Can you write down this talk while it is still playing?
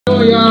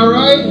Y'all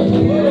alright?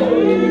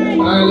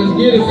 Alright, let's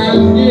get it, man.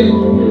 Let's get it.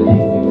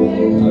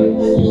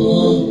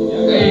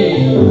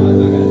 Hey.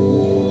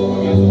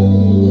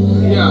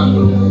 Yeah.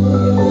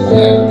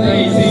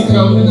 Days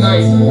go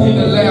tonight. In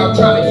the lab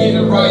trying to get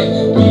it right.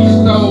 Beach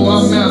though,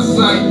 I'm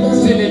outside.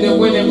 Sitting and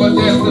winning, but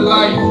that's the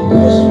life.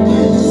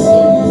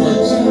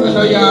 I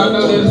know y'all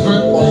know this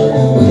verse.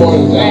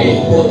 Hey.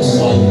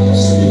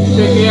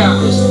 Check it out.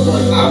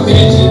 I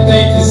bet you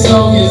think this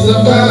song is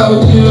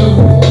about you.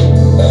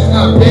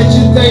 I bet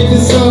you think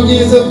this song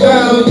is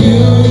about you.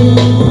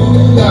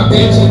 I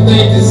bet you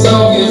think this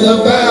song is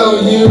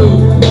about you.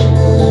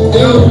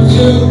 Don't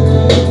you?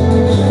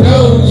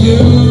 Don't you?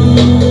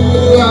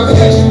 I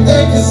bet you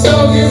think this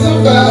song is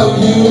about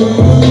you.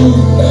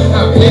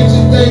 I bet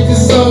you think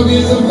this song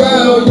is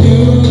about you.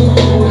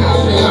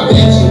 I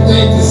bet you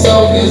think this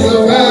song is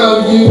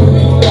about you.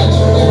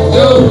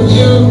 Don't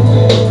you?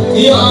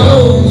 Yeah,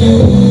 don't you?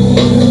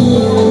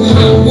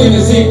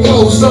 Winters and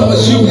cold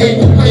summers, you hate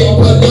the pain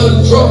but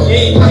love the drama.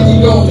 How you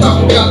gon'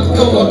 talk about the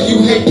come up?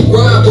 You hate the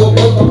grind, but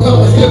both the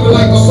comers living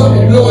like a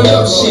summer blowing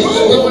up shit.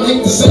 Don't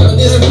hate the sound of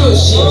this good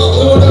shit.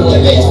 Going up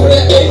the H for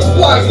that H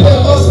block,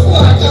 that hustle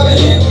block, gotta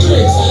hit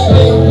tricks.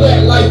 Lay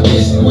flat like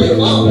this whip,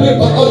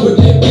 whip over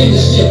that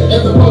business shit.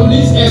 If the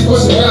police ask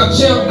questions about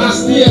Champ, I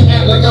still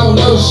act like I don't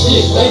know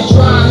shit. They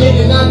try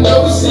hit and I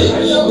notice it.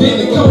 Then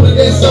the corner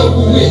that's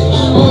over with.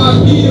 All I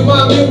need in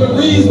my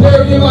memories,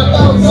 buried in my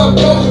thoughts, I'm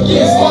going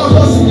against my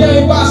hustle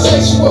game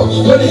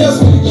bisexual. But it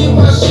helps me to get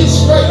my shit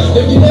straight.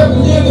 If you never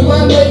lived in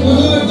my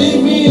neighborhood,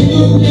 then me and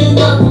you get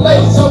not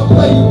related. So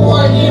play your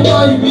part in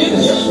my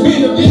business.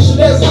 Being a bitch,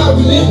 that's how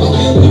we live.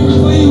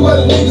 Lyrically, what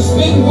a nigga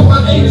spitting with my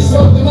aim is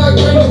something I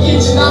grab the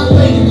kitchen. I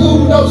play the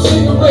cool, no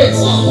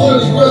cigarettes.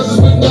 Only grudges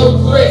with no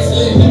threats.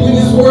 Living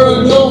this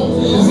world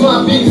alone is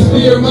my biggest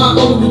fear, my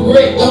only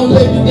regret. Don't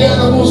let me down,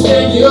 I won't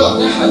stand you up.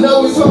 I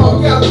know it's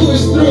hard, gotta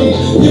push through.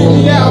 Get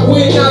me out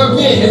when I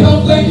vent, and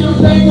don't think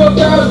everything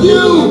about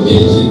you.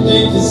 Bitch, you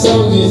think this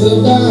song is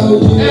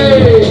about you.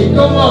 Hey,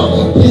 come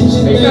on. Bitch,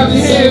 you think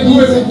this song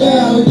is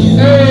about you.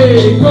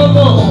 Hey, come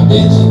on.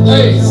 Bitch, you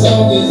think this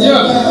song is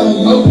about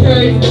you.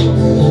 Okay.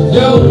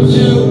 Don't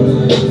you?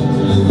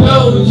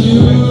 Don't you?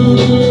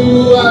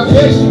 I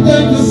bet you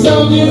think this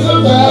song is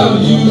about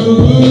you.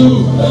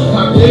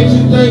 I bet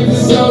you think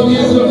this song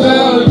is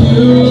about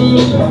you.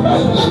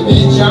 I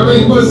bet y'all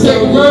ready for the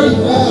second verse?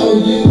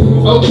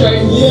 Okay.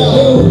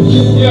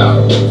 Yeah.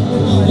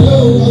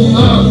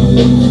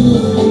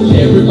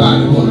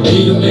 Everybody wanna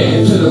be the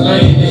man to the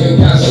lane nigga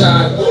got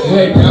shot.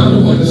 Head down the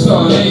window,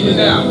 start hanging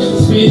out,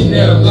 spitting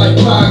at him like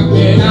Pac.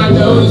 Man, I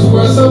know this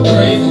world so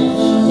crazy.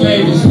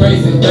 Babies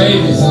raising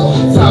babies,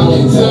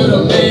 talking to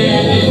the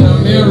man in the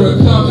mirror,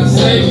 come and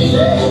save me.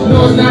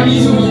 No, it's not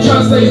easy when you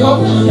try to stay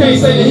home. Can't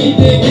say that he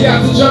did get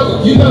out the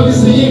jungle. You know this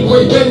is a hit,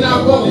 boy, you better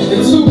not bump.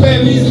 And too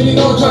bad means me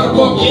don't try to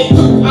bump.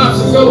 Two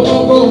options, go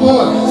home, go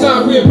hard.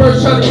 Time reimbursed,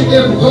 try to get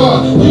there from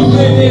God. You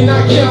been in,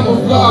 not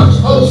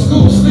camouflage. Old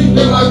school,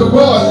 sleeping like a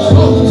rod.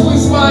 Uncle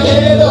twist my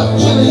head up,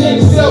 trying to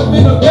hit himself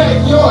in the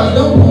backyard.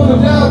 Don't wanna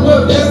die,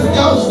 but that's the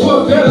couch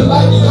for a better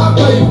life. I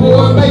play for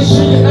it, make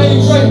sure you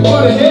aim straight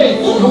for the head.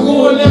 I'm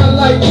going out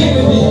like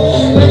Kennedy,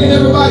 thinking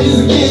everybody's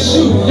against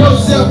you. Your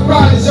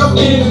self-pride is your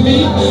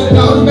enemy.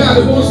 All the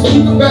matter, won't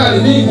speak about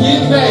it, then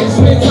get back,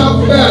 so they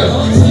talk about it.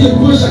 See a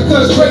bush, I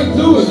cut straight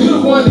through it. You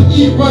the one that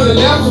keep running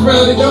laps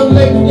around it. Don't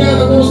let me down,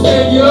 I won't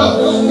stand you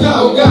up.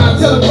 Call God,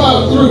 tell him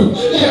follow through.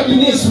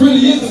 Happiness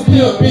really is a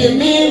pimp, and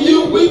me and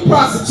you, we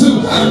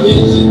prostitutes. I bet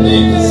you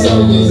think this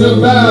song is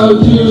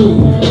about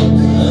you.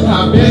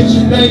 I bet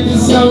you think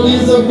this song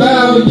is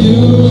about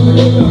you.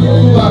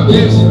 I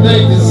bet you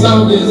think this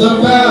song is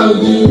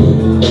about you.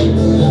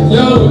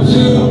 Don't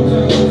you?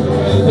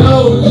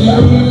 Don't you?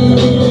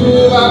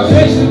 I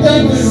bet you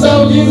think this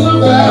song is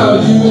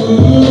about you.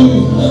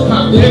 I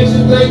bet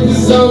you think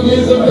this song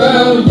is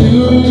about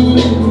you.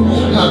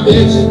 I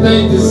bet you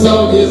think this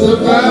song is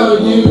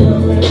about you.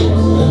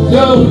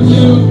 Don't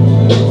you?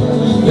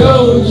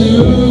 Don't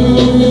you?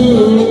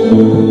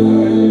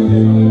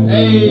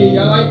 Hey,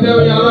 y'all like that?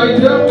 Y'all like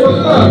that?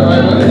 What's up?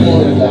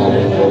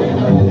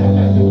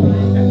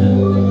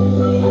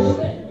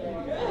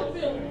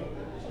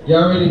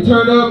 Y'all ready to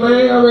turn up,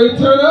 man? Y'all ready to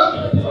turn up?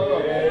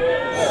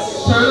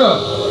 Turn up.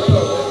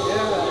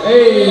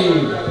 Hey.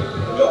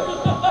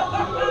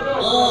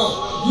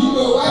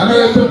 I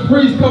heard some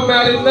priests come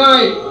out at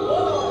night.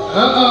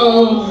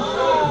 Uh-oh.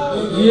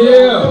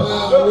 Yeah.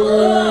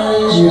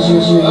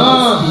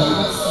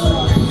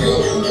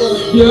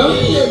 Yeah.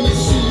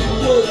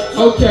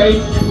 Okay.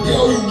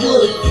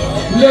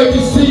 Let me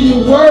see you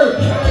work.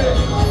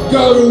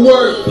 Go to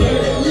work.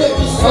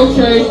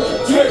 Okay.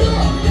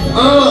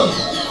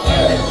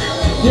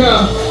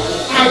 Yeah.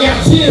 I got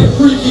 10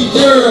 freaky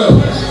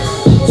girls.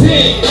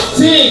 10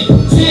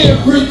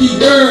 freaky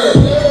girls.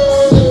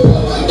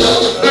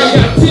 I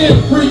got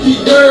 10 freaky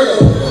girls.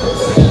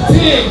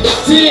 10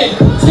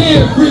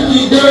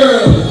 freaky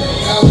girls.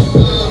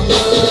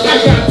 I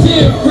got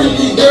 10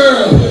 freaky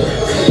girls.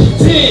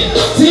 10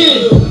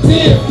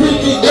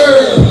 freaky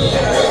girls.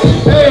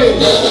 Hey,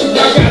 I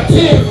got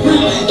 10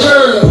 freaky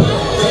girls.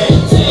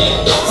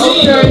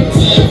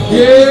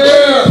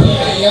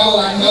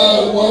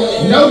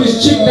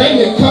 chick named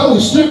Nicole,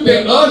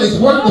 stripping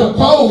honest, work the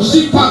pole.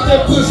 She popped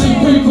that pussy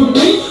free for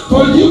me.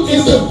 For you,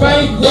 it's the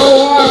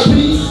bankroll,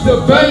 RP,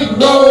 the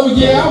bankroll.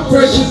 Yeah, I'm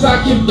fresh as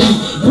I can be.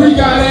 Bree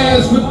got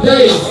ass for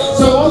days,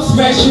 so I'm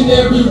smashing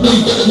every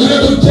week.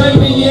 Little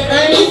Jamie and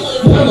Amy,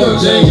 I know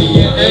Jamie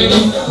and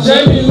Amy.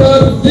 Jamie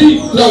love the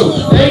deep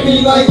throat.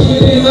 Amy like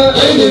it in her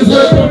 80s,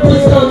 where the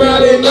freaks come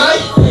out at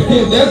night.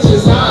 And that's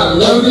just how I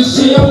love it.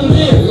 She on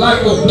it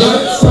like a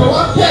blunt, so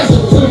I pass it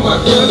to my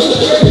cousin.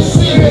 And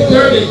see me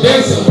dirty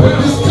dancing with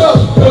this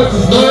cup, cause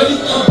it's money.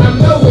 I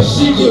know when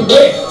she get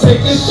wet,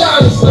 take a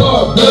shot and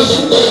start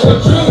blushing.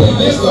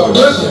 Adrenaline start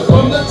rushing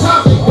from the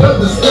topic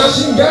of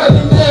discussion. Got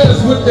an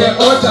ass with that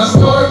arch, I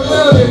start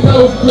clowning,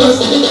 no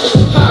pussy.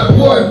 Hot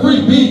boy,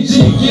 free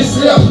BG, get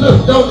slapped,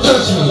 look, don't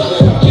touch me.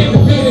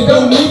 Independent,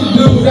 don't need a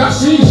dude, I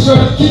see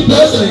trying to keep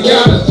hustling.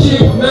 Got a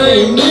chick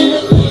named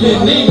Nina.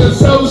 And Nina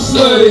so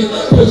slutty,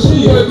 cause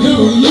she a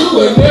do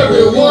you and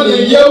every one of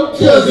your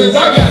cousins.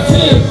 I got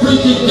 10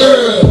 freaky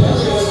girls.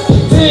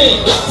 10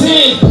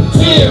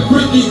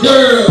 freaky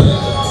girls.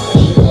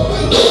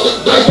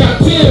 I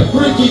got 10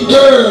 freaky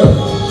girls.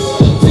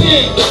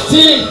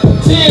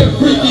 10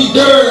 freaky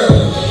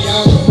girls.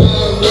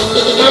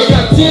 I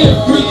got 10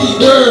 freaky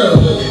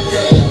girls.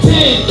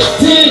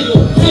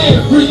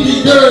 10 freaky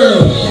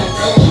girls.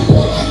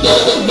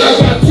 I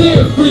got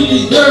 10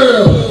 freaky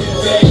girls.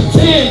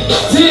 10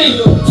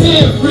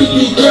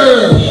 freaky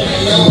girl.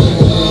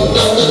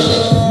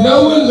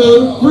 Know a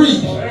little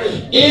freak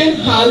in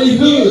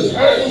Hollywood.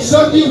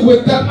 Suck it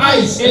with the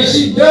ice and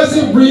she does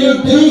it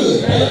real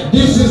good.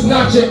 This is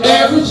not your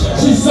average.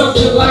 She's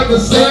something like a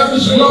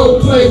savage. Role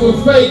play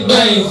with fake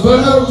names,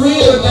 but her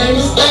real name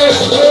is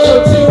Ashley.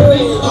 So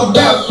typically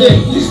about that.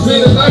 You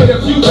spend the night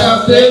if you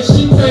about that.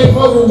 She came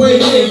over way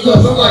in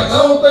cause I'm like,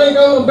 I don't think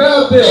I'm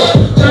about that.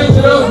 Change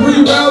it up,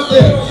 reroute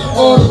that.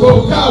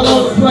 Audible, call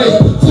on the play.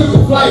 Took a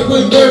flight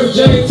with Mary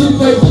Jane, 2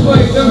 paper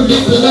planes, never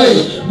get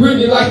delayed.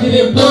 Brittany like it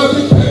in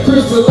public,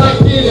 Crystal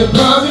like it in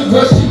private,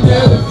 but she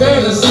had a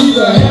fantasy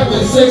of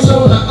having sex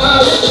on the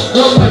island.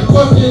 I'm like,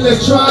 fuck it,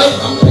 let's try it.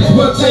 It's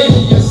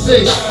spontaneous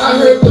sex. I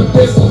heard the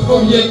best one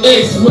from your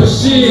ex. Well,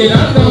 shit,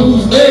 I know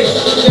who's next.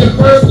 At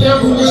first,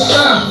 Amber was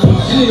shy.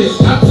 Shit,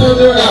 I turned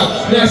her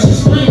out. Now she's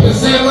screaming,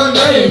 saying my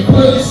name,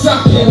 put a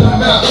sock in her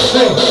mouth.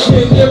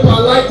 And if I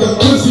like the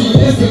pussy,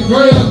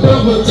 Instagram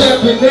double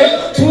tapping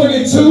that.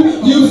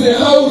 22 using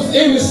hoes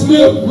in the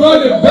Smith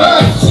running by.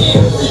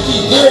 10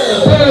 freaky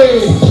girls. Hey.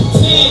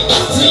 10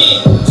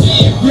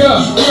 yeah.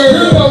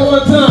 Here we go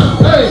one time.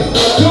 Hey,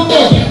 come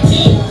on.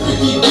 10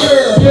 freaky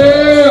girls.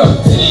 Yeah.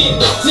 10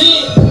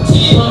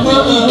 freaky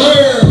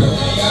girls.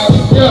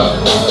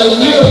 Yeah. And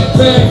look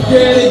back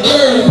at it,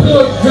 girl.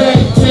 Look back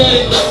at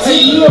it.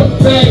 Hey, look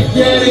back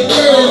at it,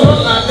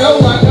 girl. I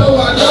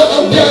know.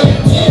 Okay.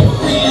 10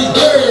 freaky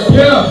girls.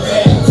 Yeah.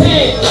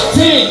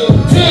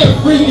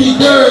 10 freaky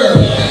girls.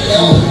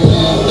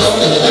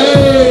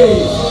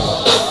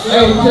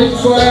 Hey, take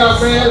 4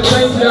 out, man.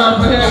 Thank y'all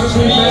for having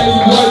me, man.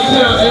 One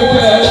time,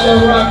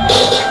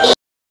 okay,